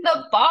 Check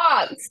the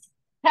box.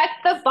 Check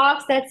the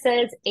box that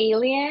says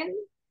alien,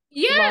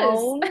 yes,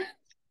 clone, all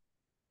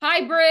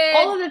hybrid,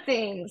 of the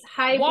things,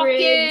 walk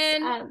hybrids.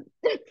 in.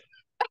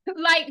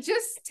 Like,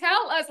 just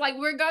tell us, like,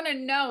 we're gonna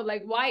know.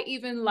 Like, why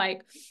even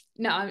like,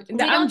 no, We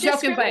I'm don't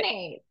joking,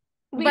 discriminate.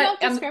 We but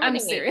don't I'm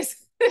discriminate. serious.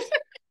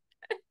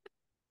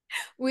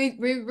 We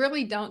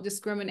really don't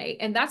discriminate,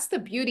 and that's the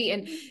beauty.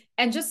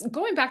 And just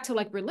going back to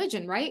like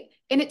religion, right?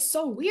 And it's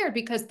so weird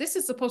because this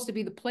is supposed to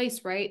be the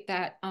place, right,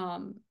 that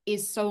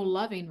is so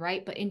loving,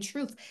 right? But in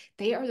truth,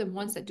 they are the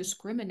ones that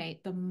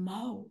discriminate the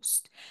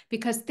most.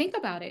 Because think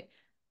about it,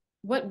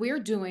 what we're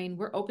doing,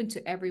 we're open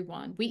to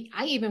everyone.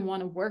 I even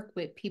want to work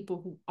with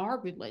people who are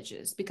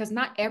religious, because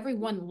not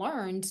everyone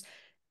learns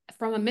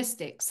from a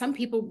mystic. Some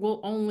people will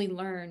only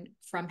learn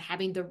from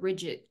having the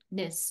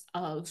rigidness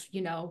of,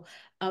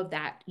 of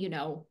that,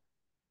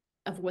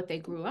 of what they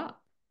grew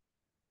up.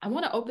 I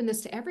want to open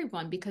this to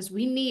everyone because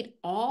we need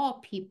all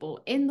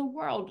people in the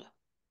world,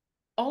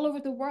 all over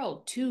the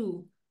world,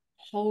 to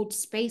hold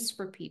space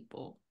for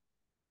people.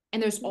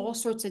 And there's all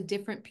sorts of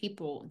different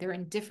people. They're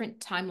in different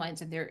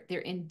timelines, and they're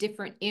in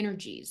different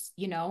energies,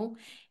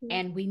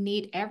 and we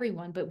need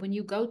everyone. But when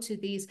you go to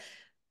these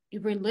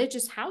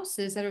religious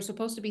houses that are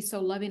supposed to be so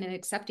loving and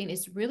accepting,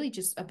 it's really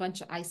just a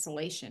bunch of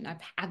isolation.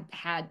 I've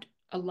had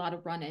a lot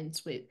of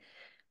run-ins with,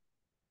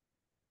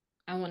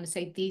 I want to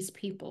say, these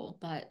people,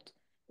 but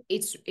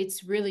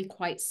it's really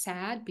quite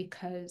sad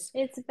because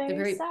It's the very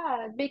very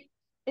sad.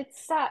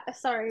 It's sad.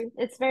 Sorry,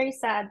 it's very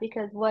sad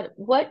because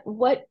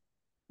what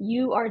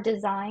you are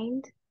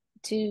designed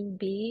to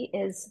be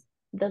is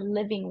the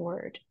living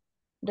word.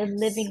 The yes,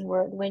 living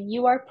word. When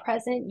you are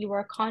present, you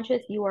are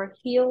conscious, you are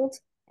healed,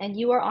 and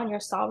you are on your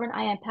sovereign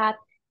I am path,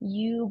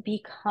 you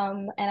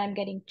become, and I'm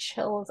getting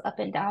chills up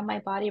and down my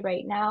body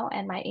right now,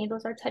 and my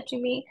angels are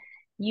touching me.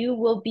 You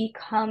will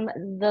become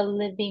the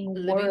living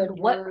living word.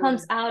 What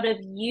comes word. out of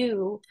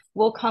you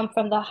will come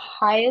from the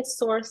highest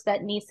source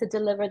that needs to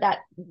deliver that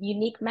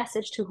unique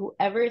message to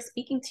whoever is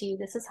speaking to you.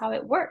 This is how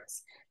it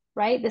works,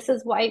 right? This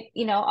is why,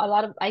 a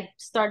lot of I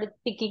started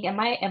thinking, am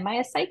I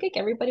a psychic?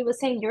 Everybody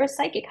was saying you're a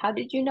psychic. How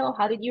did you know?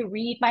 How did you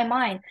read my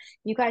mind?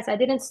 You guys, I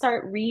didn't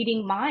start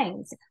reading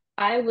minds.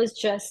 I was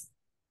just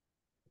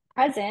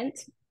present,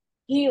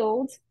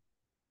 healed,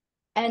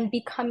 and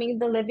becoming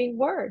the living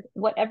word.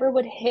 Whatever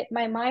would hit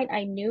my mind,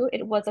 I knew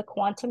it was a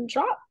quantum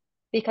drop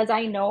because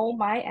I know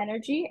my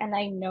energy and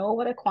I know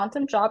what a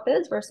quantum drop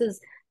is versus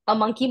a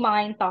monkey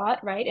mind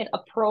thought, right? And a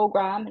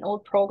program, an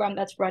old program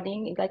that's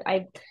running. Like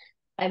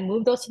I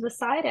move those to the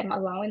side. I'm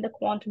allowing the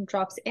quantum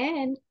drops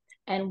in.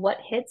 And what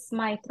hits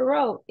my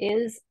throat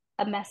is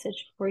a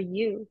message for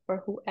you,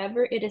 for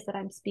whoever it is that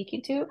I'm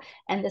speaking to.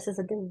 And this is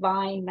a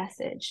divine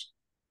message.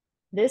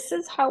 This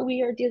is how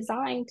we are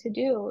designed to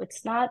do.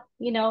 It's not,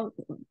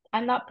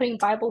 I'm not putting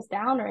Bibles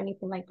down or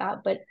anything like that,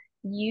 but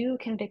you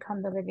can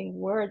become the living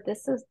word.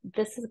 This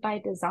is by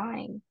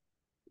design,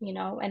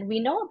 and we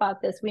know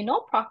about this. We know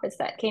prophets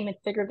that came and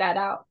figured that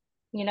out,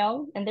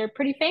 and they're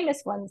pretty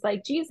famous ones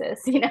like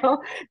Jesus,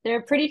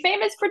 they're pretty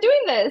famous for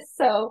doing this.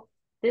 So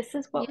this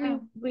is what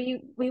we Yeah,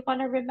 we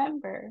want to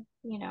remember.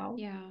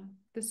 yeah.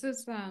 This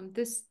is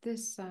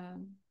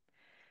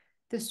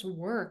this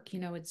work,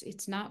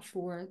 it's not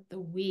for the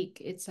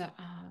weak. It's a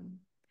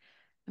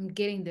I'm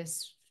getting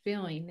this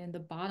feeling in the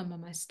bottom of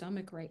my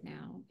stomach right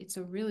now. It's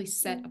a really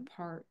set Mm-hmm.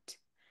 apart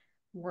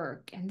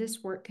work, and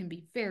this work can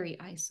be very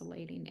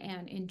isolating.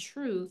 And in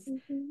truth,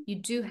 Mm-hmm. you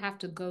do have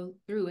to go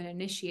through an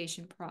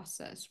initiation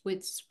process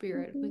with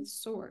spirit, Mm-hmm. with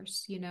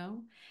source,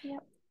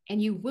 Yep.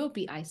 and you will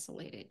be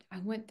isolated. I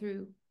went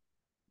through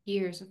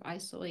years of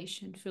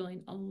isolation,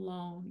 feeling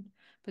alone,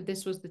 but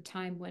this was the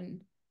time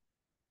when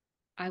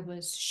I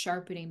was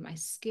sharpening my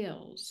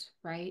skills,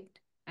 right?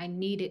 I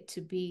needed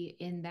to be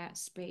in that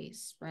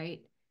space,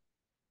 right?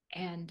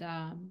 And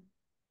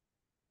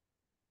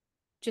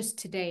just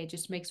today, it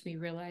just makes me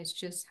realize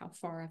just how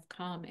far I've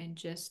come and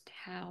just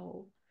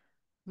how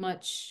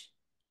much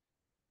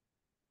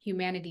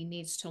humanity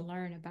needs to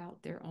learn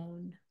about their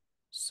own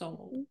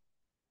soul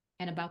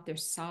and about their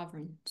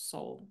sovereign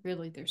soul,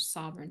 really their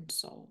sovereign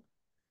soul,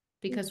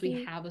 because we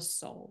Mm-hmm. have a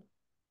soul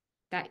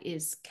that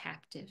is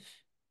captive.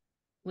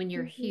 When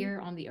you're Mm-hmm. here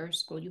on the earth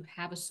school, you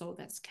have a soul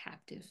that's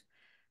captive.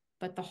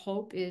 But the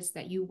hope is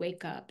that you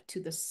wake up to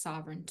the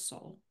sovereign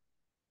soul.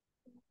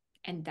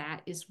 And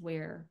that is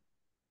where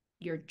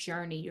your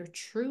journey, your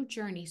true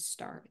journey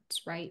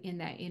starts, right? In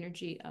that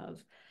energy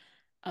of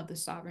the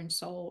sovereign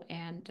soul.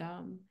 And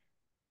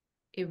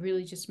it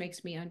really just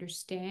makes me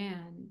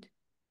understand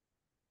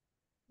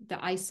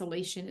the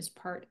isolation is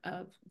part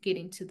of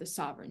getting to the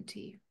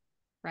sovereignty,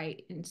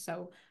 right? And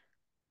so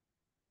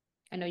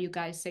I know you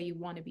guys say you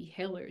want to be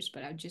healers,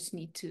 but I just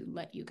need to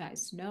let you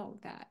guys know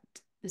that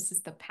this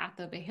is the path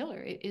of a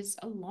healer. It is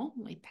a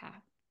lonely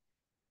path.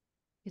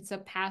 It's a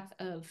path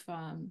of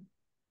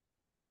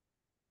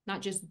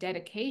not just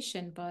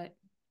dedication, but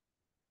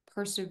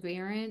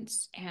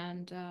perseverance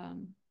and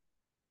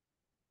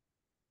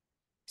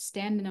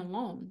standing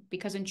alone.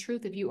 Because in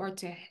truth, if you are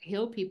to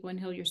heal people and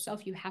heal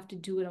yourself, you have to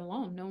do it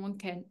alone. No one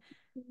can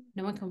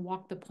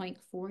walk the plank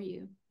for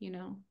you, you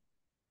know?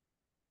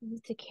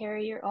 To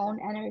carry your own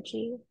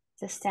energy,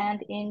 to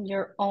stand in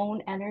your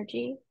own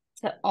energy,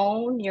 to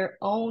own your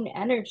own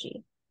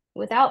energy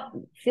without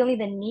feeling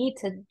the need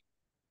to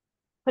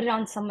put it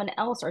on someone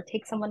else or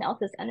take someone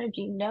else's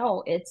energy.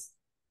 No, it's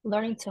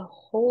learning to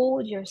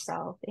hold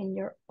yourself in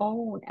your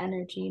own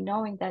energy,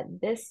 knowing that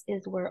this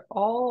is where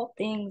all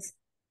things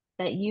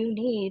that you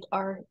need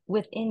are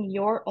within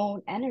your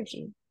own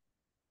energy.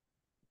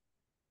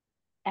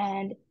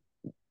 And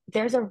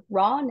there's a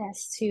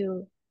rawness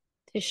to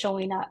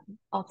showing up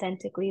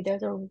authentically.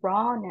 There's a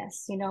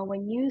rawness,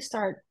 when you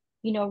start,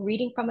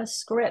 reading from a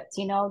script,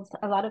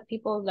 a lot of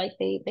people like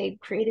they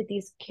created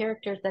these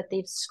characters that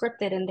they've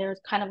scripted and they're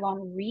kind of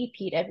on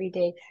repeat every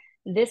day.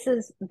 This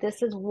is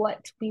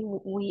what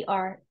we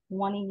are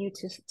wanting you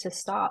to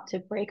stop, to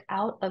break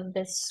out of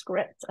this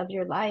script of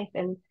your life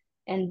and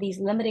these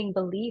limiting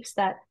beliefs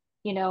that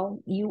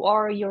you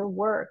are your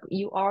work,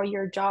 you are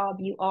your job,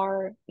 you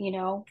are,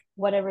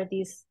 whatever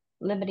these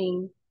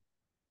limiting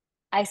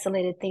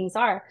isolated things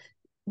are.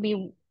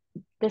 We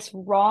This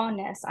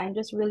rawness, I'm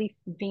just really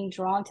being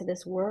drawn to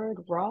this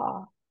word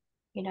raw,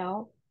 you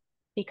know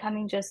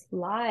becoming just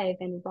live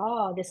and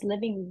raw, this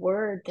living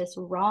word, this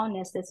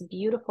rawness, this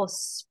beautiful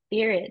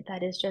spirit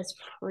that is just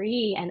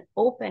free and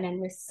open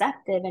and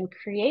receptive and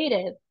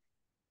creative.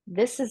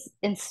 This is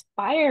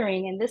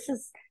inspiring, and this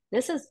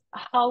is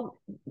how,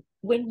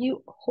 when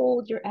you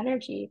hold your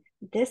energy,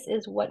 this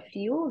is what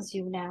fuels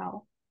you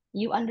now.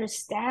 You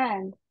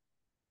understand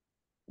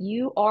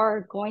you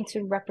are going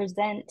to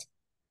represent,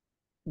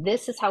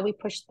 this is how we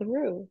push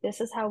through,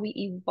 this is how we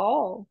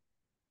evolve,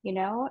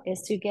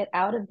 is to get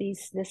out of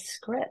this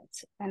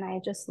script. And I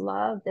just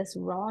love this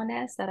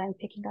rawness that I'm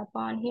picking up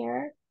on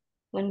here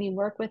when we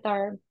work with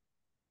our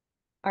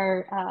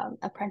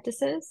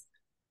apprentices.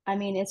 I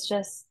mean,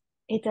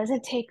 it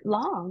doesn't take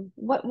long.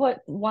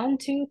 What 1,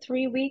 2,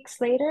 3 weeks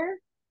later,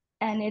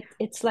 and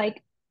it's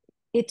like,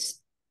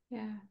 it's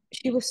Yeah.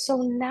 she was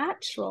so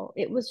natural.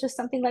 It was just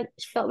something like,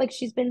 she felt like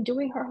she's been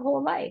doing her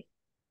whole life,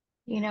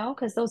 Yeah.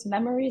 because those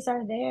memories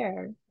are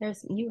there.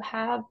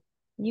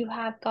 You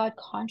have God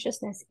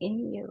consciousness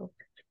in you,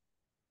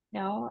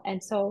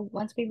 and so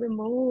once we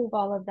remove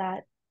all of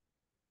that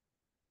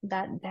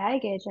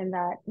baggage and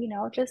that,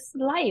 just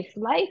life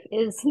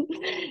is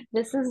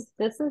this is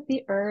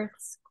the earth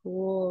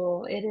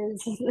school. It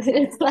is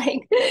it's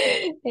like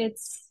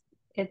it's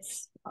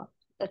it's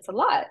a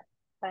lot,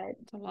 but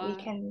It's a we lot.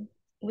 can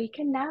we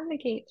can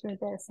navigate through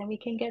this, and we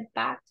can get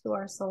back to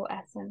our soul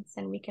essence,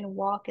 and we can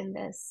walk in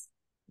this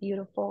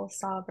beautiful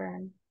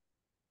sovereign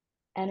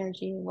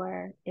energy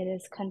where it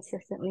is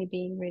consistently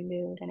being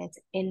renewed, and it's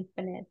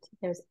infinite.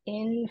 There's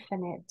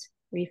infinite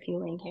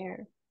refueling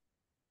here.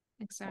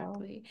 So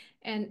Exactly.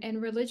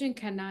 And religion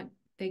cannot,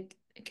 they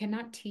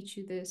cannot teach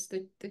you this.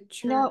 The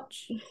no.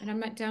 church, and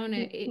I'm not down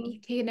it, Mhm.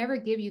 it can never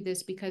give you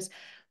this, because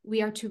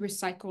we are to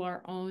recycle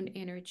our own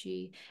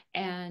energy.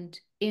 And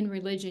in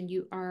religion,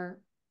 you are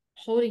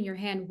holding your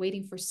hand,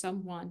 waiting for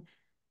someone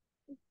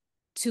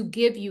to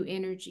give you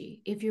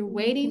energy. If you're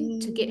waiting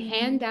to get Mhm.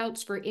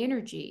 handouts for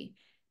energy,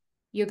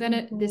 you're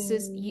gonna, Mhm.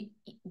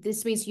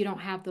 this means you don't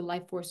have the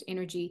life force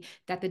energy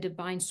that the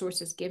divine source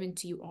has given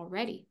to you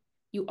already.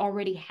 You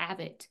already have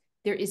it.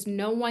 There is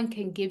no one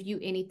can give you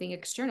anything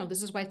external.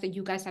 This is why I said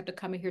you guys have to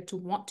come in here to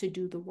want to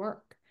do the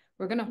work.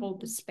 We're gonna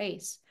hold the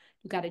space.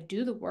 You got to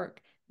do the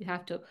work. You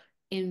have to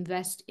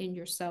invest in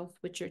yourself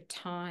with your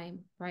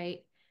time,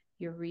 right?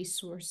 Your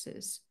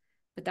resources.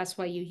 But that's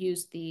why you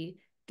use the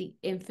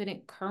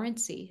infinite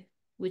currency,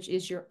 which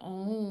is your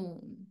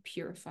own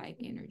purified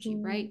energy,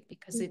 Mhm. right?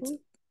 Because it's Mhm.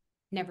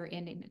 never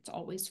ending, it's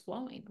always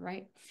flowing,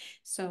 right?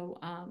 So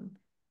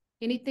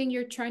anything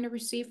you're trying to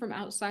receive from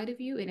outside of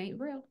you, it ain't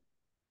real.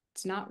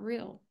 It's not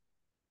real.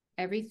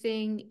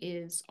 Everything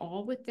is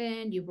all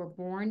within. You were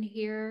born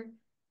here,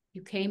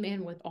 you came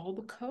in with all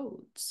the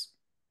codes,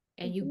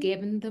 and you Mhm.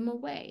 given them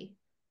away.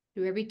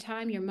 Through every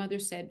time your mother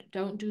said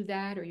don't do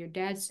that, or your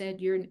dad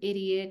said you're an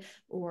idiot,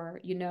 or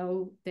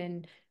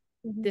then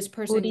Mhm. this Who do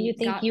person you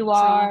think got you drunk,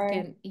 are?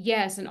 and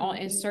yes, and all,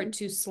 and start Mhm.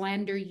 to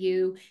slander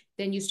you.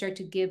 Then you start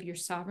to give your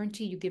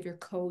sovereignty, you give your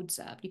codes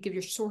up, you give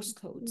your source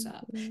codes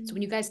up. So when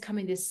Mhm. you guys come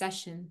in this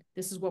session,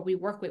 this is what we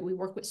work with. We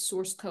work with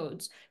source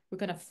codes. We're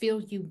going to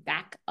fill you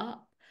back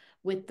up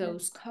with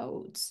those Yes.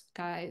 codes,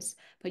 guys.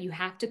 But you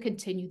have to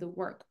continue the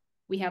work.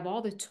 We have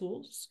all the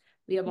tools,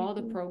 we have all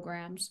the Mhm.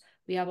 programs,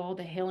 we have all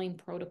the healing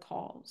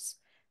protocols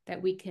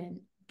that we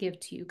can give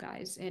to you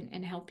guys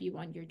and help you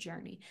on your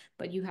journey.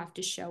 But you have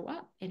to show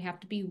up and have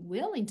to be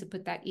willing to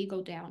put that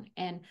ego down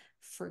and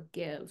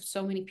forgive.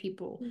 So many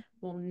people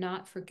will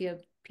not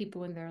forgive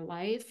people in their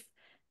life.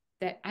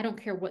 That I don't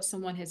care what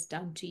someone has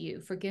done to you.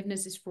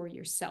 Forgiveness is for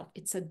yourself.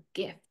 It's a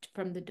gift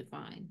from the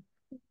divine.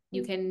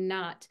 You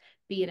cannot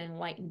be an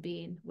enlightened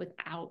being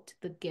without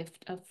the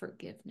gift of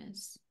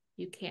forgiveness.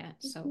 You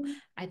can't. So Mhm.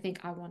 I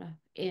think I want to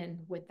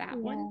end with that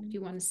one. Yeah, Do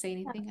you want to say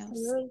anything else?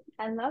 absolutely.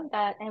 I love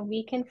that. And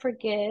we can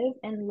forgive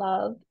and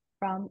love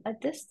from a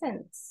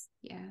distance.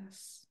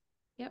 Yes.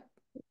 Yep.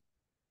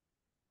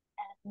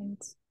 And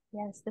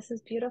yes, this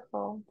is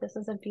beautiful. This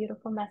is a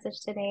beautiful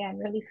message today. I'm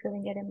really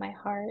feeling it in my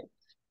heart.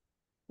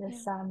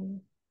 This Yeah.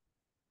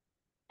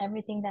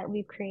 everything that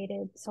we've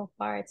created so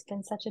far. It's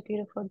been such a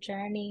beautiful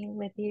journey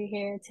with you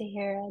here,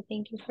 Tahira.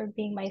 Thank you for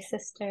being my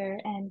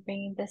sister and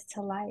bringing this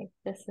to life.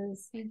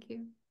 Thank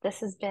you. This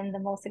has been the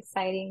most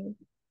exciting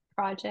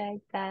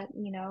project that,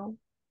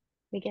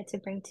 we get to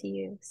bring to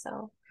you.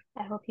 So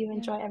I hope you Yeah.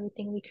 enjoy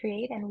everything we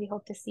create and we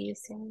hope to see you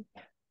soon.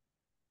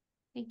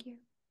 Thank you.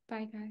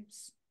 Bye,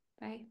 guys.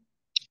 Bye.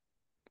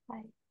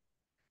 Bye.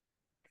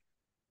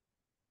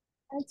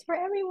 That's for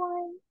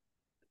everyone.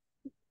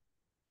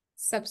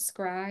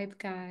 Subscribe,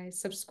 guys.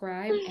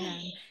 Subscribe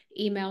and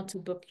email to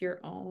book your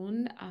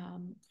own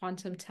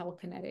quantum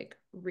telekinetic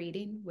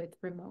reading with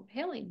remote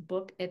healing.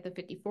 Book at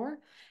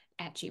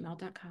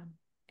the54@gmail.com.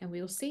 And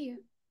we will see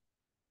you.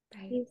 See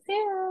Bye. you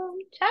soon.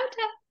 Ciao,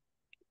 ciao.